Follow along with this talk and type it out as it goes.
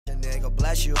nigga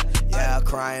bless you. Yeah,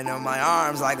 crying in my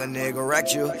arms like a nigga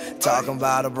wrecked you. Talking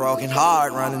about a broken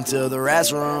heart, running to the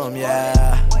restroom,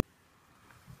 yeah.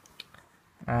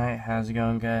 Alright, how's it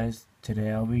going, guys?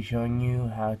 Today I'll be showing you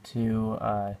how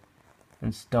to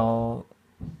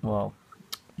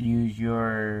use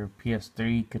your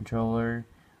ps3 controller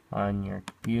on your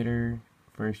computer.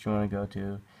 First you want to go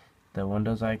to the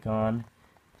Windows icon,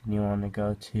 then you want to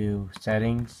go to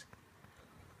settings,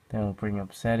 then it'll bring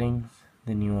up settings,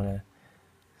 then you want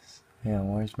to,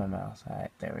 where's my mouse?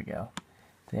 Alright, there we go.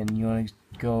 Then you want to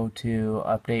go to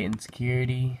update and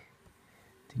security,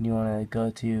 then you want to go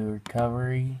to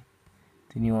recovery,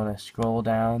 then you want to scroll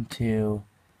down to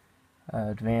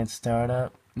advanced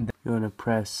startup. Then you want to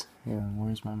press,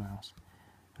 where's my mouse?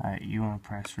 Alright, you want to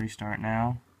press restart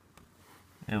now.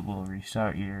 It will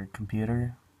restart your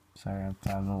computer. Sorry, I'm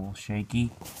a little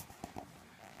shaky.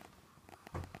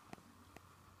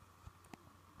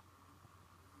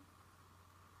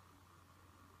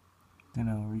 Then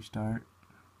it'll restart.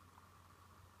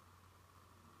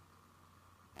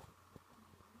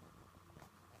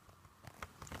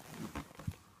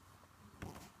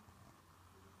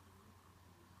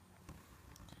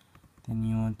 Then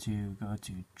you want to go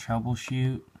to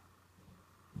troubleshoot,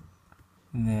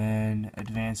 then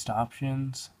advanced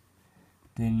options,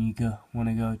 then you want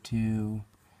to go to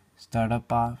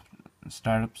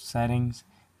startup settings,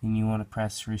 then you want to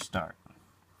press restart.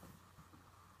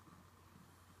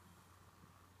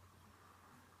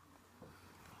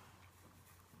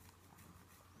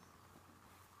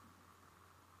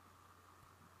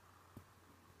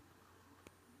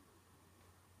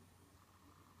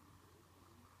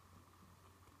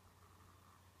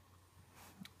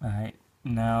 Alright,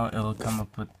 now it'll come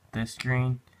up with this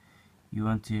screen. You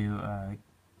want to you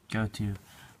want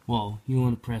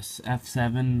to press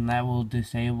F7, and that will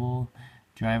disable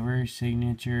driver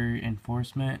signature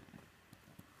enforcement.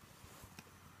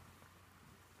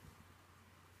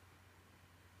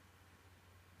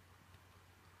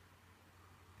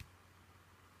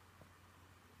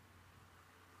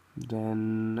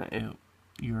 Then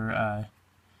your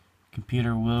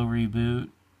computer will reboot.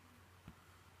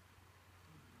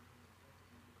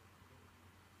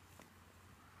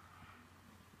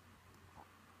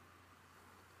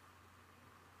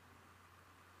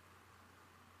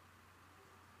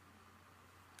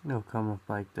 It'll come up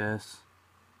like this.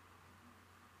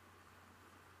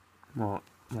 Won't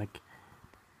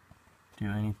do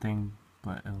anything,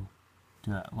 but it'll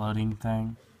do that loading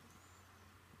thing.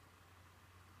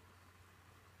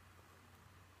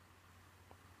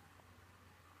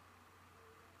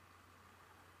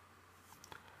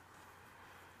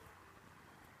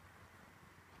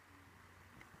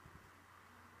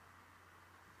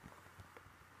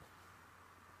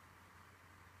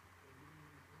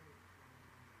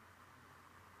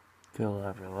 It'll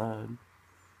ever load.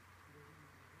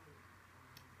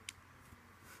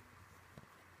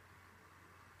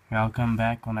 I'll come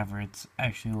back whenever it's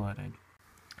actually loaded.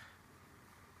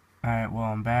 Alright, well,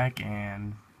 I'm back,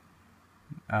 and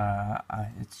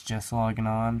it's just logging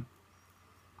on.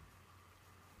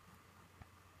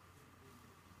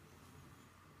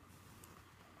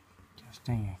 Just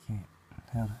dang, I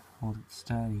can't hold it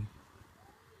steady.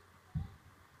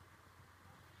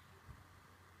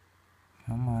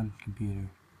 Come on, computer.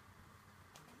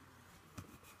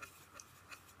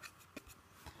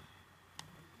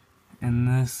 And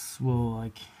this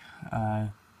will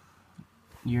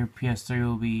your PS3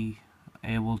 will be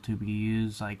able to be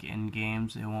used in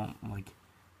games. It won't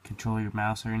control your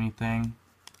mouse or anything.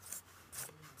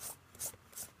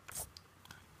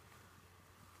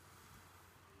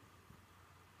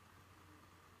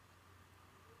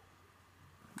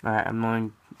 Alright, I'm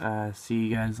going to see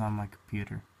you guys on my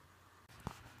computer.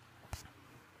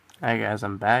 Alright guys,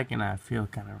 I'm back, and I feel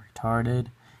kind of retarded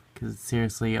because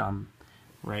seriously I'm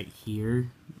right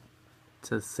here. It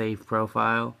says save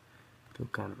profile. I feel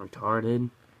kind of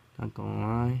retarded, not gonna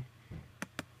lie.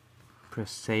 Press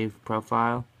save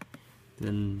profile,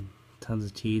 then tons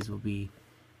of T's will be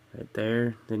right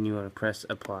there. Then you want to press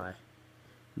apply,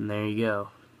 and there you go.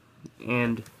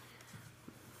 And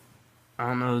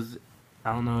I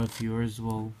don't know if yours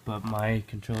will, but my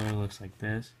controller looks like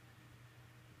this.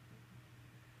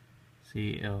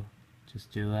 See, it'll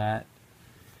just do that.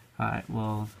 Alright,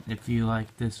 well, if you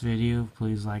like this video,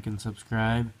 please like and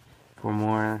subscribe for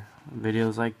more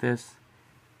videos like this.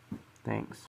 Thanks.